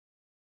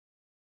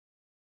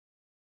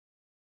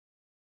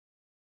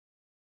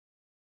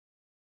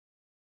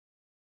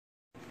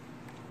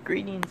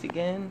Greetings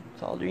again,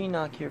 it's Alder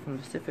Enoch here from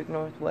the Pacific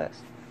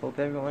Northwest. Hope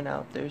everyone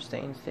out there is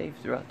staying safe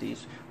throughout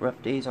these rough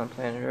days on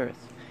planet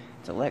Earth.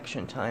 It's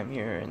election time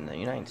here in the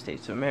United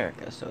States of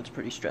America, so it's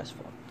pretty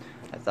stressful.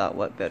 I thought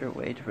what better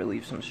way to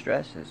relieve some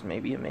stress is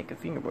maybe to make a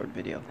fingerboard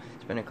video.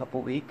 It's been a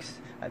couple weeks,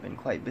 I've been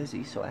quite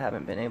busy, so I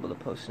haven't been able to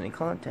post any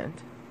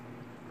content.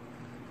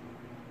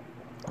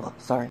 Well,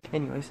 sorry.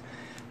 Anyways,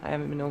 I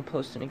haven't been able to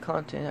post any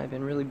content. I've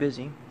been really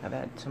busy. I've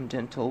had some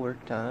dental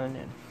work done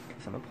and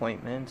some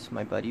appointments.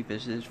 My buddy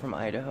visited from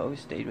Idaho,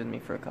 stayed with me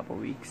for a couple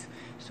weeks,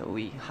 so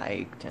we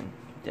hiked and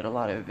did a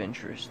lot of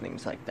adventurous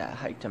things like that,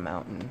 hiked a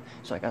mountain,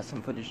 so I got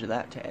some footage of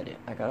that to edit.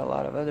 I got a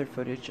lot of other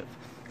footage of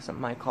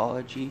some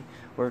mycology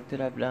work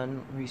that I've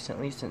done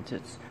recently since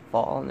it's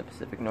fall in the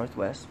Pacific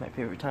Northwest, my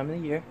favorite time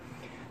of the year,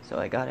 so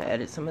I gotta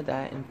edit some of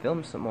that and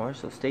film some more,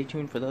 so stay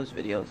tuned for those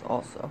videos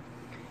also,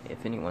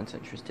 if anyone's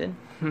interested.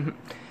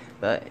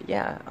 But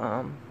yeah,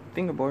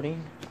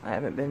 fingerboarding, I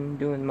haven't been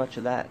doing much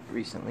of that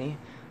recently,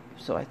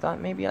 so I thought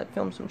maybe I'd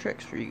film some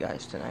tricks for you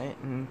guys tonight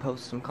and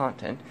post some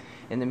content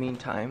in the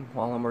meantime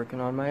while I'm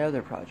working on my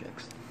other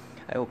projects.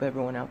 I hope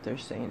everyone out there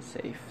is staying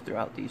safe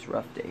throughout these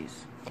rough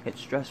days. It's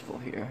stressful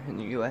here in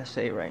the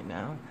USA right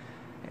now,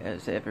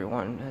 as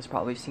everyone has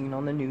probably seen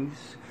on the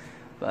news,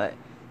 but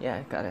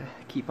yeah, gotta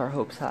keep our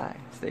hopes high,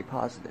 stay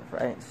positive,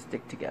 right?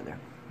 Stick together.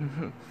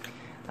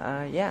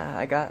 Yeah,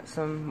 I got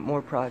some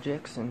more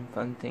projects and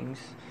fun things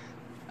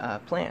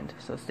planned,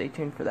 so stay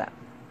tuned for that.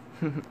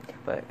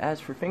 But as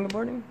for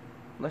fingerboarding,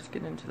 let's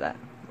get into that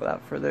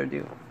without further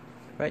ado.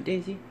 Right,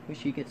 Daisy? We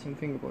should get some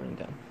fingerboarding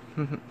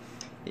done.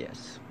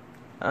 Yes.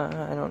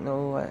 I don't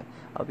know what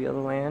I'll be able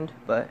to land,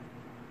 but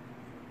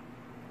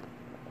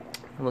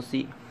we'll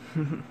see.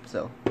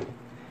 So,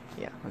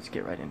 yeah, let's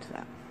get right into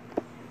that.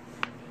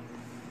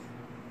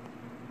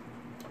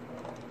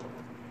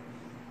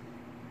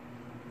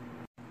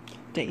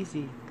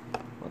 Daisy,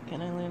 what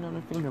can I land on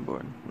a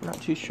fingerboard? I'm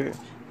not too sure.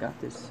 Got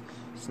this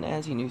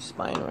snazzy new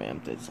spine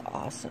ramp that's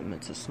awesome.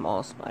 It's a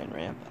small spine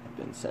ramp I've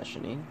been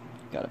sessioning.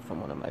 Got it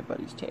from one of my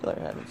buddies, Taylor.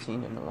 I haven't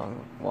seen in a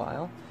long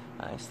while.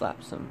 I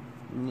slapped some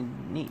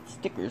neat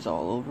stickers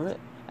all over it.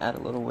 Add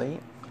a little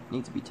weight.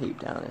 Needs to be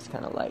taped down. It's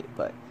kind of light,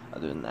 but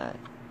other than that,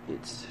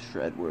 it's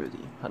shred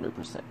worthy.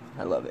 100%.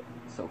 I love it.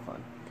 It's so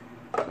fun.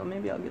 So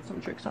maybe I'll get some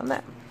tricks on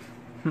that.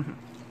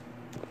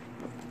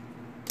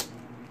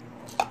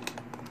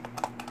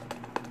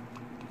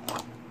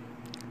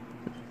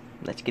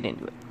 Let's get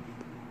into it.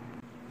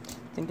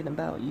 Thinking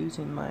about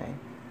using my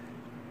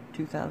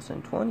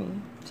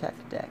 2020 Tech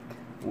Deck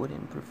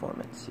Wooden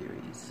Performance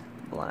Series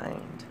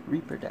Blind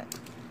Reaper Deck.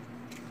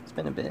 It's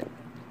been a bit.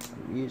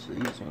 I'm usually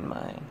using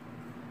my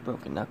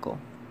Broken Knuckle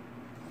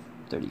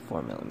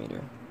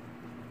 34mm.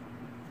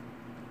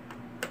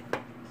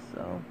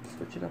 So,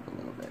 switch it up a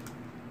little bit.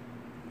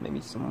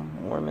 Maybe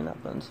some warming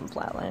up on some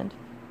flatland.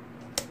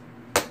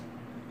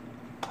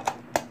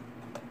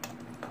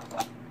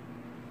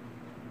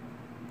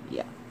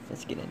 Yeah,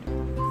 let's get into it.